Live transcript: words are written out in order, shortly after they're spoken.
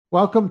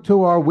Welcome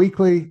to our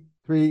weekly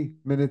 3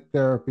 Minute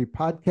Therapy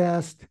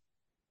podcast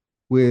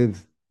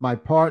with my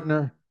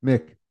partner,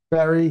 Mick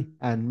Berry,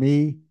 and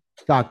me,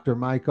 Dr.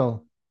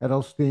 Michael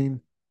Edelstein.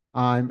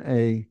 I'm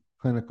a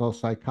clinical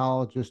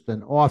psychologist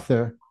and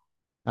author.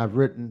 I've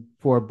written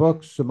 4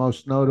 books. The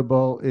most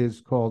notable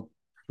is called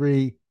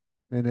 3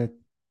 Minute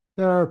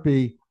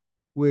Therapy,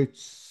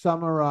 which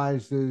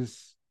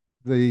summarizes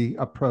the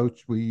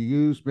approach we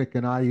use, Mick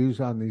and I use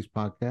on these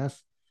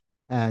podcasts.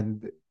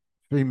 And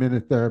 3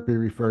 Minute Therapy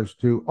refers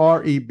to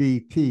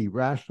REBT,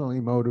 Rational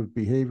Emotive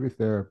Behavior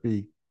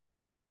Therapy,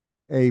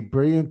 a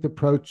brilliant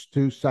approach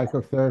to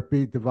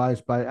psychotherapy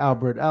devised by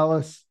Albert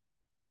Ellis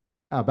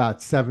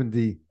about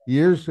 70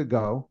 years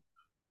ago,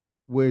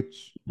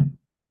 which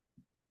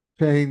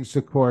changed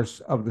the course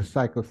of the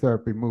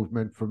psychotherapy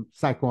movement from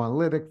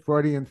psychoanalytic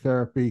Freudian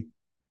therapy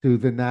to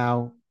the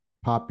now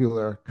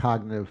popular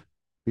cognitive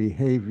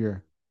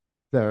behavior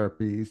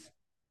therapies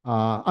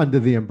under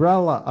the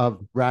umbrella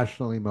of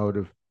rational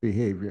emotive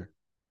behavior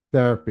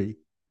therapy.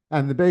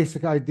 And the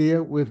basic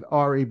idea with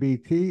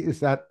REBT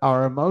is that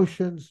our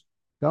emotions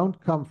don't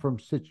come from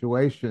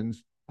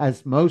situations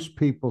as most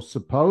people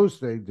suppose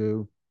they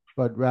do,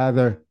 but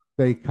rather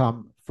they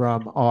come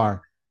from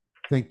our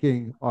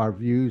thinking, our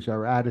views,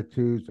 our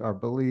attitudes, our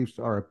beliefs,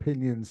 our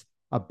opinions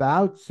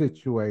about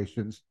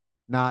situations,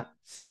 not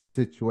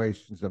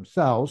situations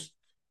themselves.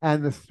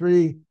 And the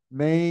three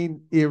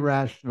main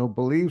irrational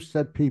beliefs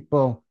that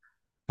people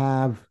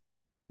have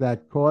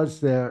that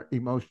cause their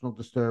emotional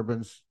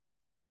disturbance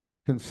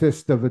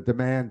consist of a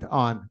demand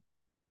on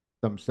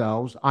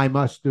themselves. I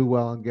must do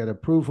well and get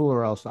approval,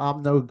 or else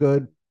I'm no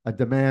good. A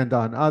demand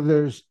on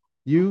others.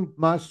 You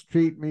must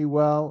treat me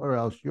well, or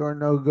else you're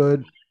no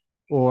good.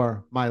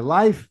 Or my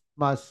life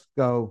must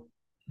go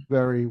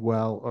very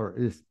well,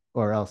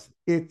 or else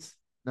it's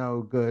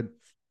no good.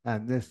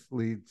 And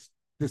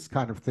this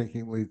kind of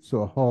thinking leads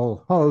to a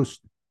whole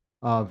host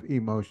of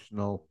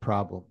emotional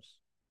problems.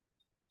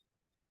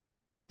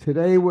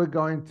 Today, we're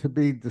going to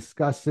be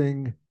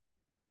discussing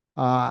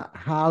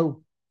how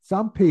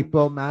some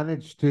people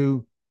manage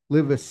to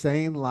live a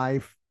sane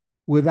life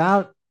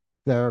without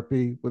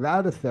therapy,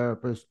 without a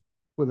therapist,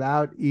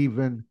 without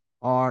even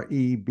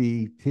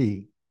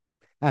REBT.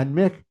 And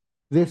Mick,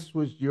 this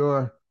was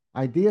your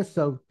idea.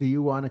 So do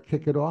you want to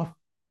kick it off?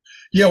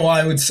 Yeah, well,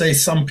 I would say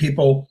some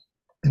people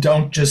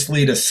don't just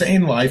lead a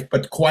sane life,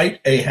 but quite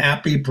a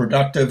happy,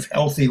 productive,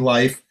 healthy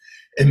life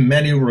in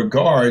many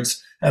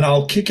regards. And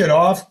I'll kick it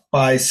off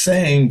by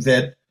saying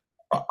that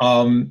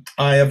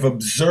I have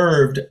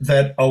observed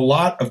that a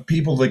lot of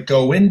people that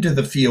go into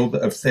the field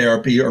of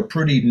therapy are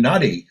pretty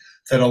nutty,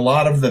 that a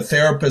lot of the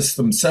therapists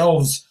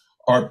themselves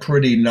are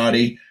pretty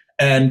nutty.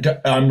 And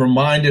I'm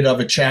reminded of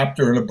a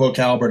chapter in a book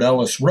Albert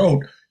Ellis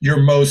wrote, Your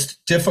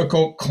Most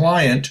Difficult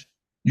Client,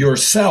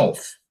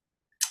 Yourself.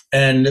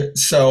 And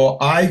so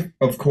I,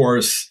 of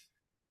course,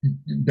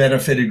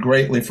 benefited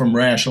greatly from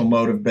rational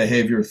motive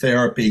behavior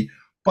therapy,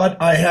 but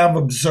I have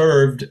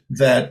observed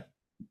that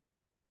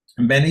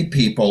many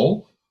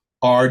people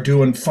are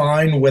doing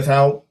fine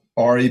without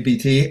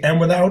REBT and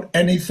without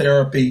any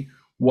therapy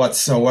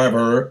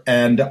whatsoever.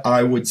 And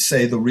I would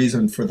say the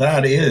reason for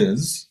that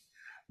is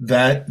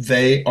that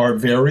they are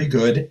very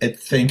good at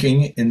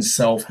thinking in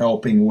self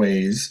helping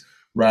ways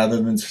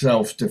rather than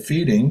self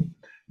defeating.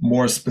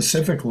 More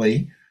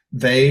specifically,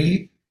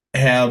 they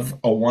have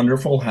a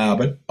wonderful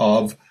habit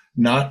of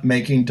not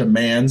making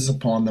demands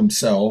upon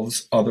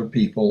themselves, other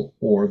people,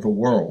 or the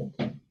world.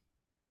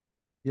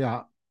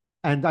 Yeah.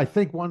 And I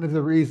think one of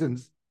the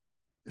reasons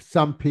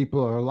some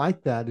people are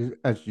like that is,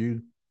 as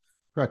you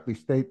correctly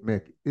state,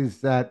 Mick,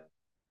 is that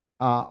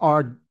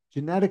our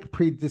genetic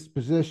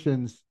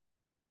predispositions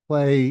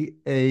play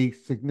a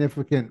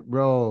significant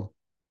role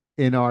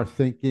in our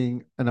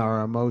thinking and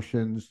our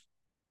emotions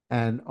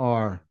and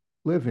our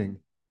living.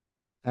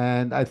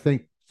 And I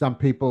think some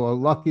people are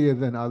luckier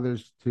than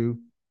others to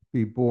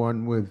be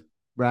born with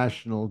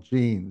rational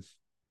genes.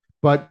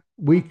 But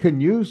we can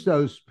use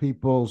those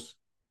people's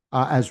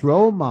as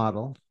role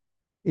models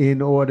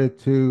in order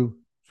to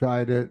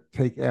try to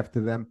take after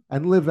them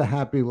and live a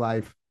happy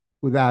life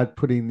without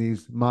putting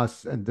these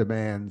musts and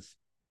demands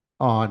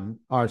on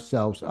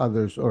ourselves,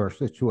 others, or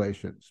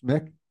situations.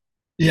 Mick?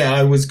 Yeah,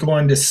 I was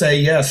going to say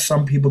yes,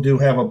 some people do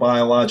have a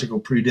biological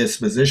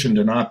predisposition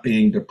to not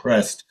being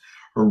depressed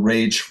or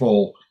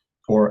rageful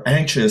or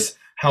anxious.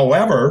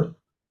 However,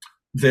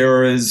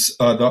 there is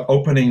the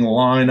opening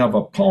line of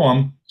a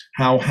poem,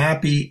 How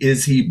happy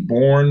is he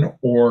born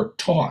or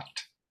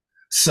taught?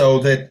 So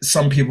that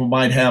some people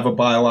might have a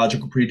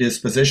biological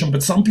predisposition,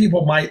 but some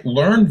people might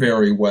learn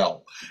very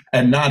well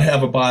and not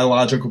have a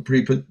biological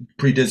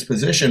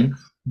predisposition,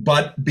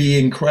 but be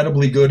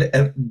incredibly good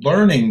at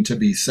learning to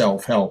be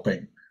self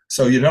helping.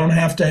 So you don't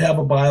have to have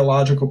a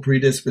biological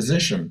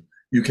predisposition.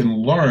 You can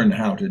learn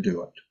how to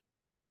do it.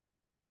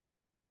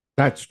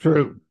 That's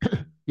true.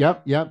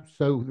 Yep, yep.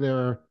 So there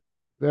are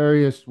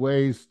various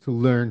ways to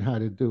learn how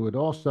to do it.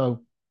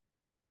 Also,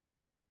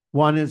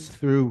 one is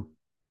through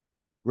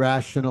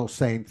rational,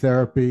 sane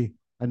therapy.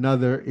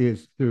 Another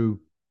is through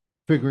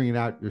figuring it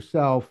out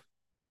yourself.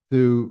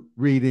 to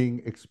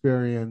reading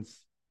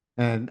experience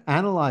and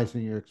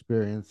analyzing your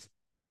experience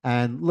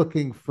and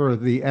looking for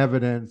the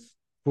evidence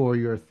for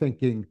your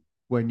thinking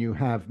when you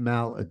have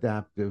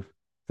maladaptive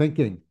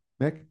thinking.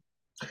 Mick?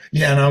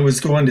 Yeah, and I was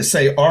going to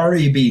say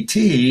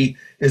REBT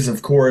is,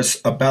 of course,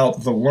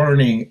 about the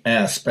learning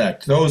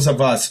aspect. Those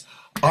of us,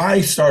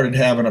 I started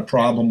having a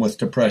problem with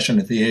depression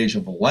at the age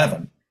of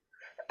 11.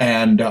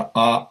 And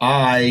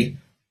I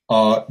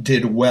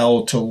did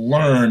well to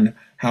learn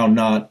how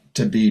not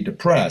to be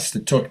depressed.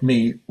 It took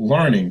me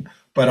learning.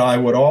 But I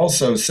would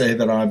also say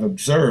that I've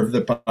observed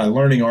that by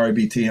learning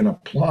REBT and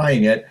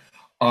applying it,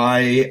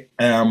 I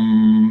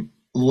am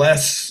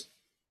less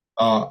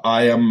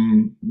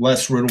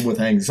riddled with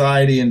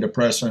anxiety and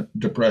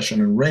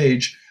depression and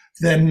rage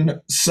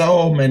than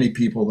so many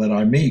people that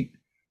I meet.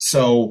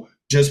 So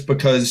just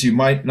because you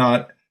might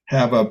not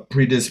have a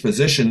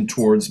predisposition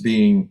towards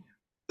being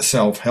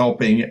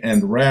self-helping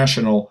and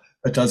rational,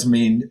 it doesn't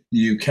mean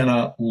you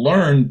cannot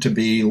learn to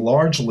be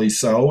largely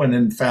so, and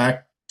in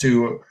fact,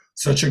 to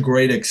such a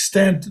great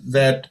extent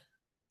that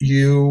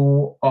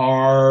you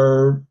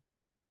are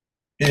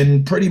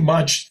in pretty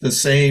much the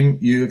same,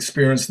 you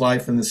experience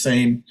life in the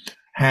same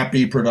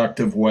happy,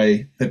 productive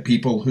way that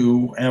people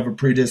who have a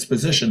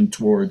predisposition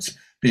towards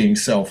being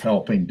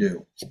self-helping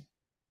do.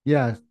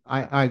 Yes,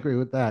 I agree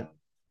with that.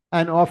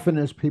 And often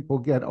as people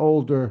get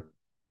older,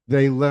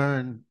 they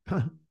learn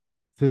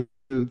to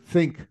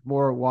think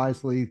more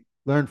wisely,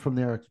 learn from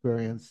their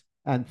experience,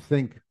 and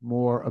think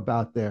more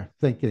about their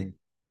thinking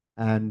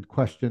and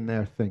question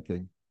their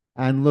thinking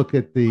and look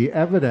at the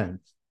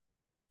evidence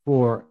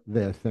for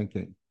their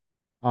thinking.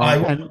 I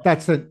And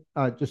that's a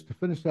just to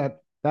finish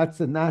that, that's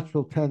a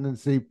natural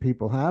tendency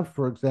people have.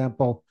 For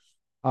example,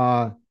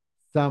 uh,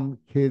 some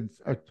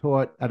kids are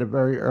taught at a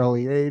very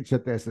early age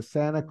that there's a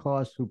Santa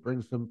Claus who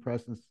brings them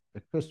presents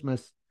at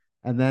Christmas.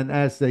 And then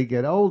as they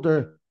get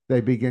older,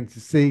 they begin to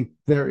see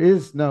there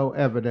is no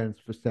evidence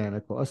for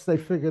Santa Claus. They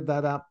figured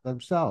that out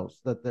themselves,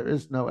 that there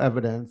is no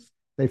evidence.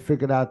 They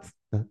figured out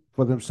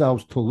for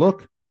themselves to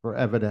look for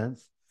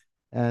evidence.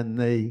 And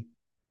they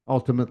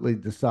ultimately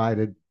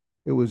decided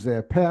it was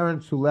their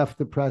parents who left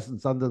the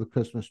presents under the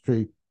Christmas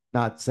tree,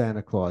 not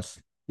Santa Claus.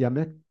 Yeah,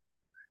 Mick?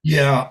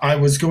 yeah, I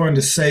was going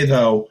to say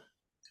though,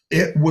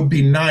 it would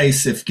be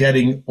nice if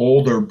getting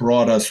older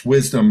brought us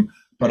wisdom,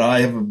 but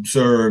I have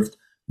observed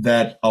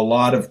that a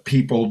lot of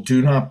people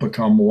do not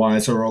become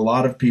wiser. A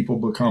lot of people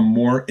become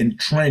more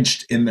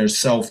entrenched in their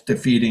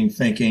self-defeating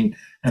thinking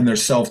and their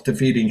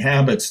self-defeating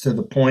habits to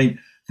the point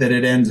that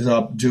it ends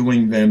up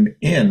doing them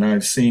in.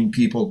 I've seen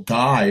people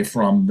die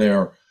from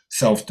their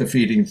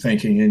self-defeating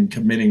thinking and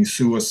committing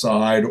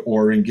suicide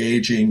or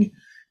engaging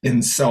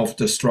in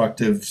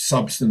self-destructive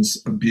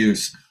substance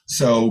abuse.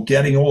 So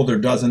getting older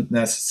doesn't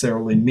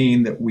necessarily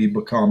mean that we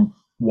become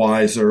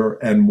wiser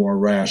and more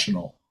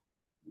rational.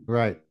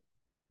 Right.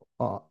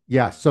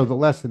 Yeah. So the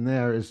lesson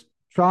there is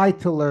try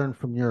to learn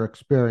from your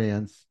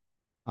experience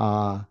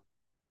uh,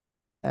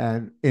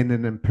 and in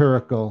an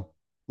empirical,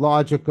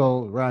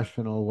 logical,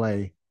 rational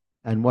way,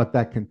 and what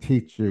that can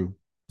teach you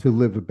to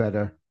live a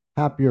better,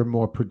 happier,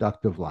 more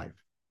productive life.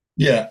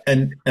 Yeah,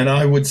 and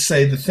I would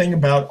say the thing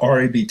about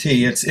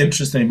REBT, it's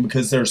interesting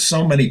because there's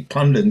so many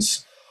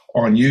pundits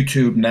on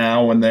YouTube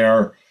now, and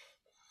they're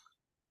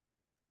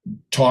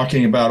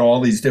talking about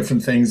all these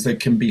different things that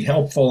can be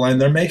helpful, and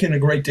they're making a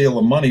great deal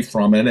of money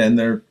from it, and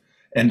they're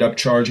end up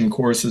charging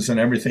courses and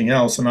everything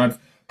else. And I've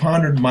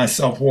pondered to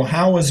myself, well,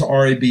 how is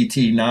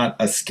REBT not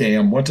a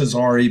scam? What does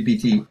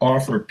REBT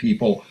offer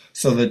people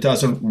so that it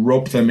doesn't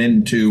rope them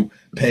into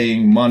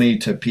paying money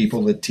to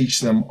people that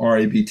teach them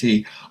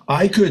REBT?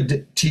 I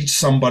could teach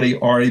somebody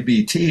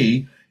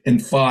REBT in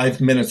 5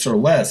 minutes or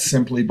less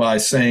simply by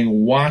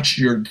saying, watch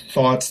your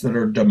thoughts that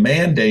are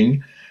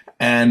demanding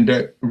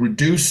and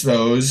reduce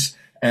those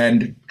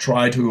and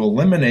try to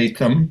eliminate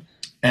them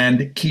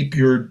and keep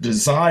your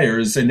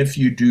desires. And if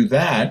you do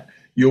that,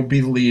 you'll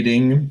be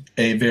leading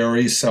a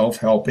very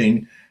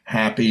self-helping,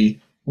 happy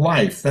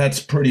life. That's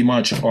pretty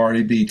much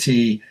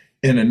REBT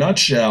in a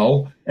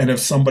nutshell. And if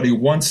somebody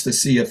wants to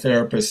see a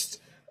therapist,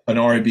 an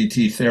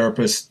REBT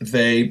therapist,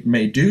 they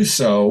may do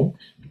so.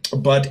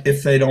 But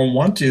if they don't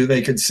want to,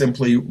 they could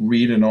simply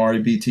read an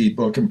REBT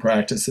book and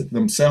practice it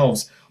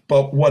themselves.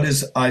 But what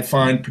is I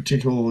find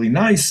particularly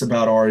nice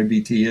about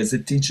REBT is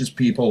it teaches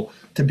people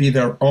to be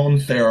their own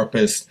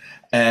therapist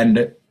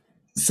and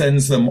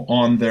sends them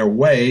on their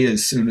way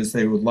as soon as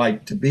they would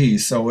like to be.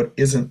 So it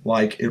isn't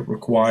like it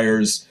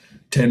requires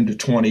 10 to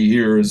 20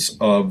 years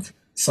of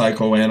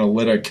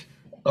psychoanalytic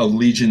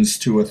allegiance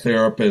to a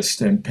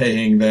therapist and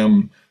paying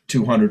them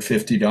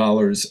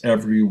 $250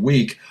 every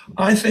week.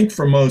 I think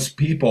for most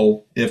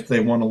people, if they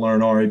want to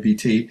learn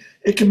REBT,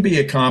 it can be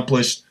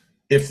accomplished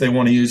if they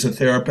want to use a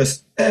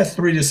therapist,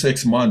 3 to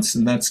 6 months.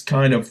 And that's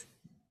kind of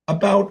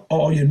about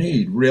all you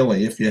need,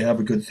 really, if you have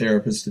a good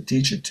therapist to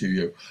teach it to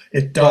you.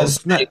 It Well, does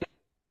it's not. take,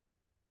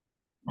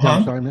 Yeah, I'm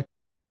huh? sorry, Mick.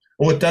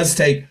 Well, it does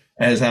take,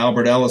 as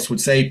Albert Ellis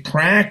would say,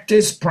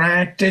 practice,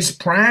 practice,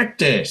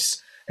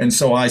 practice. And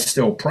so I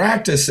still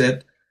practice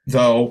it,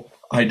 though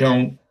I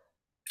don't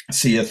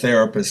see a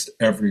therapist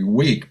every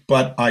week,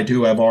 but I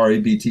do have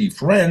REBT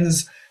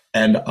friends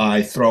and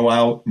I throw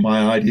out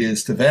my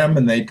ideas to them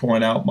and they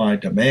point out my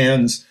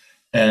demands.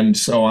 And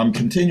so I'm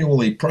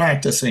continually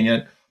practicing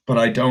it, but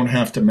I don't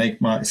have to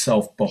make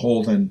myself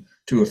beholden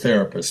to a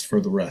therapist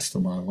for the rest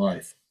of my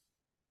life.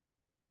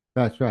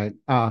 That's right.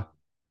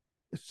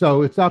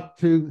 So it's up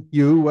to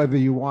you whether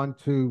you want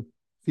to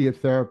see a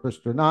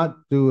therapist or not.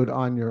 Do it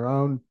on your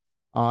own.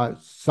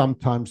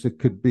 Sometimes it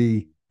could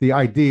be the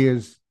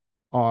ideas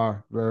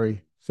are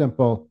very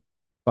simple,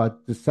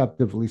 but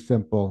deceptively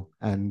simple.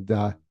 And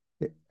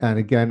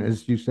again,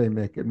 as you say,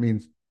 Mick, it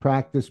means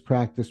practice,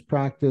 practice,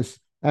 practice,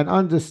 and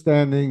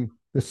understanding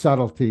the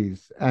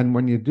subtleties. And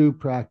when you do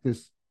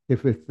practice,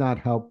 if it's not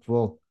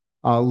helpful,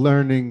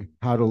 learning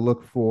how to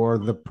look for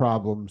the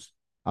problems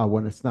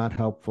when it's not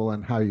helpful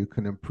and how you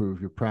can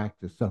improve your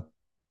practice. So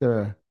there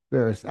are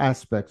various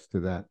aspects to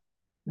that.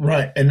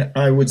 Right. And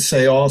I would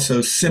say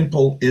also,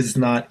 simple is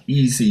not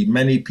easy.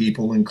 Many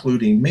people,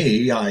 including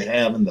me, I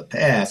have in the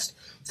past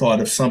thought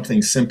of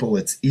something simple,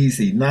 it's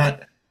easy.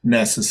 Not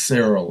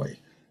necessarily.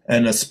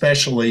 And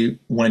especially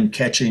when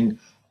catching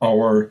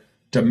our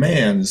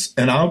demands.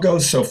 And I'll go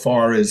so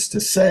far as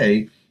to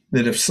say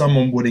that if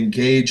someone would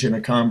engage in a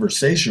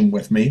conversation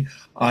with me,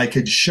 I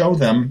could show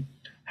them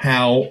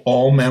how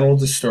all mental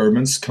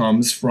disturbance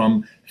comes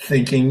from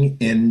thinking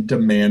in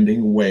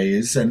demanding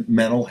ways, and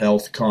mental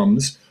health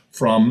comes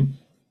from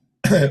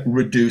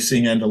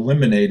reducing and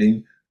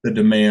eliminating the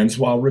demands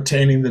while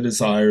retaining the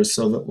desires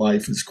so that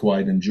life is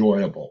quite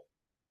enjoyable.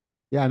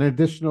 Yeah, an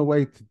additional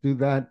way to do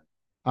that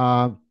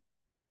uh,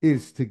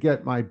 is to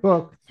get my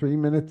book, 3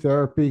 Minute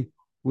Therapy,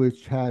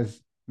 which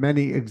has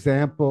many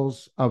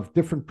examples of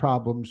different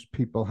problems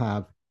people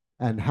have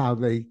and how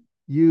they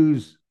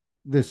use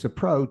this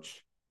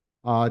approach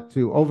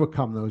to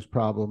overcome those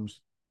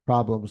problems.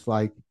 Problems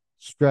like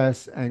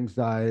stress,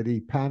 anxiety,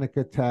 panic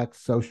attacks,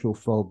 social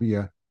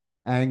phobia,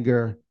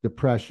 anger,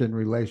 depression,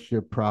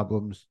 relationship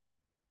problems,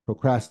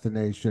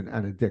 procrastination,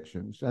 and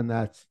addictions. And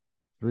that's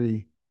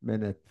 3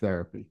 Minute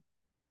Therapy.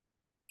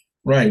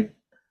 Right.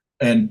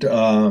 And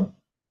I'll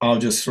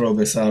just throw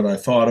this out. I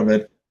thought of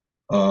it.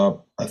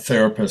 A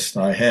therapist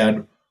I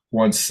had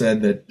once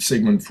said that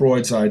Sigmund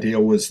Freud's idea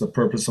was the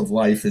purpose of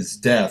life is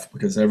death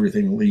because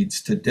everything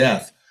leads to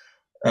death.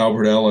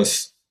 Albert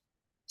Ellis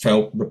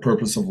felt the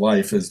purpose of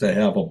life is to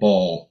have a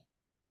ball.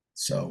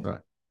 So, Right.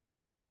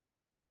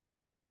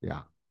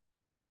 Yeah.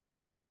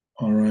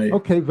 all right.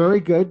 Okay, very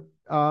good.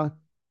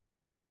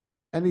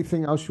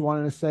 Anything else you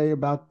wanted to say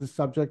about the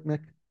subject,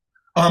 Mick?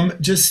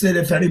 Just that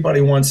if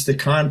anybody wants to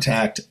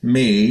contact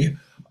me,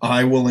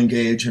 I will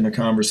engage in a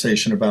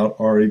conversation about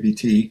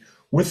REBT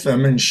with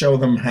them and show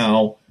them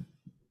how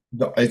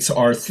it's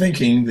our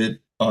thinking that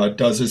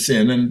does us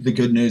in. And the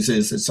good news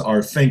is it's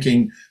our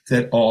thinking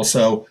that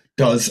also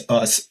does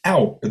us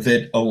out,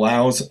 that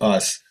allows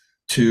us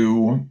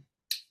to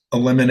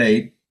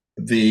eliminate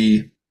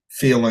the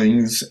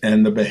feelings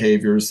and the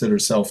behaviors that are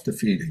self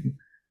defeating,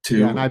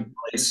 Yeah, and to I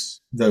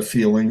replace the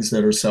feelings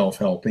that are self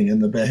helping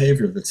and the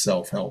behavior that's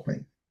self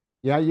helping.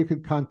 yeah, you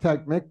could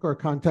contact Mick or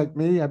contact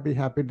me. I'd be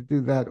happy to do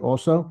that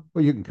also.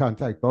 Or you can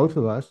contact both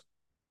of us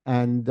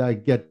and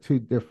get two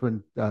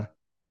different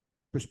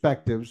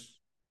perspectives,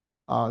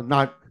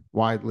 not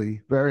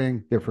widely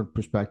varying different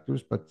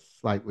perspectives, but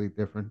slightly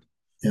different.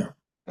 Yeah.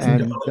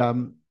 And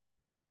And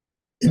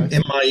in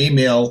yes, my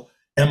email,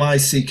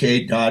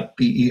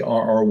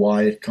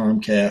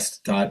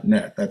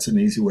 mick.berry@comcast.net. That's an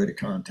easy way to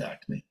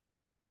contact me.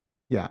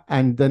 yeah.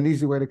 And an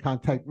easy way to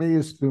contact me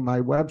is through my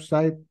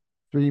website,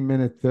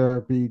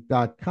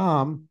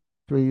 3minutetherapy.com.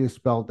 Three is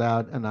spelled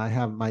out, and I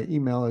have my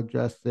email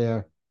address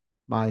there,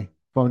 my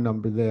phone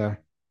number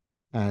there,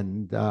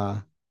 and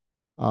a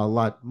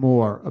lot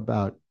more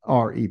about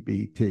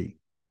REBT.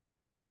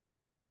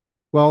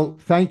 Well,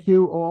 thank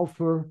you all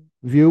for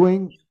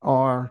viewing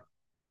our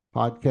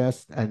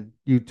podcast and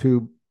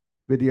YouTube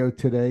video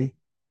today.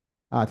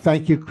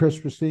 Thank you,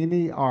 Chris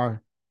Rossini,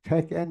 our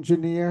tech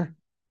engineer.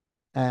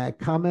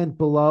 Comment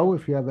below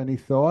if you have any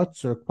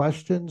thoughts or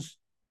questions.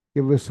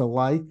 Give us a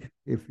like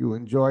if you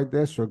enjoyed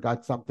this or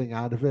got something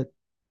out of it.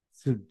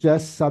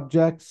 Suggest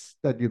subjects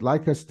that you'd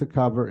like us to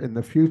cover in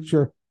the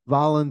future.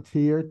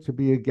 Volunteer to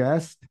be a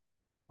guest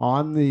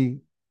on the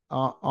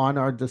on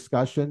our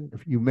discussion.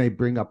 If you may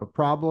bring up a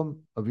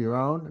problem of your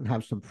own and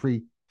have some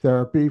free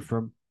therapy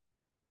from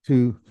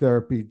two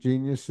therapy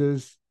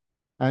geniuses,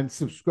 and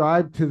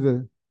subscribe to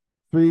the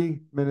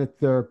 3 Minute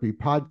Therapy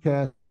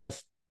podcast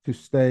to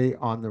stay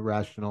on the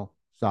rational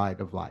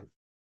side of life.